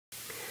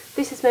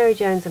This is Mary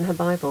Jones and her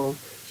Bible.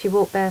 She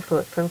walked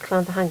barefoot from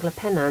Llanfihangel Y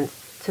Pennant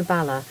to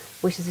Bala,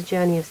 which is a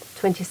journey of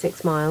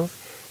 26 miles.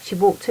 She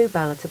walked to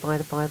Bala to buy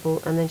the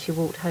Bible, and then she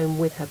walked home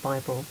with her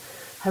Bible.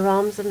 Her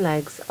arms and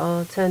legs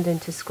are turned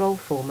into scroll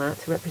format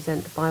to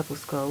represent the Bible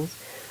scrolls,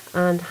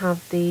 and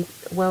have the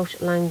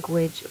Welsh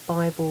Language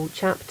Bible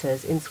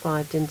chapters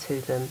inscribed into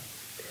them.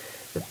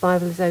 The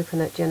Bible is open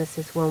at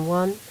Genesis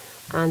 1:1,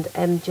 and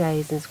MJ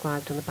is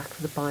inscribed on the back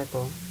of the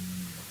Bible.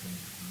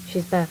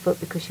 She's barefoot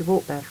because she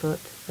walked barefoot.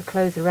 The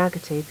clothes are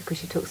raggedy because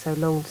she took so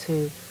long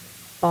to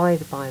buy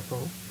the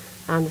Bible,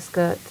 and the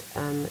skirt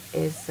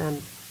is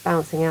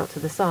bouncing out to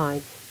the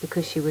side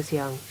because she was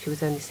young. She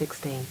was only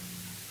 16.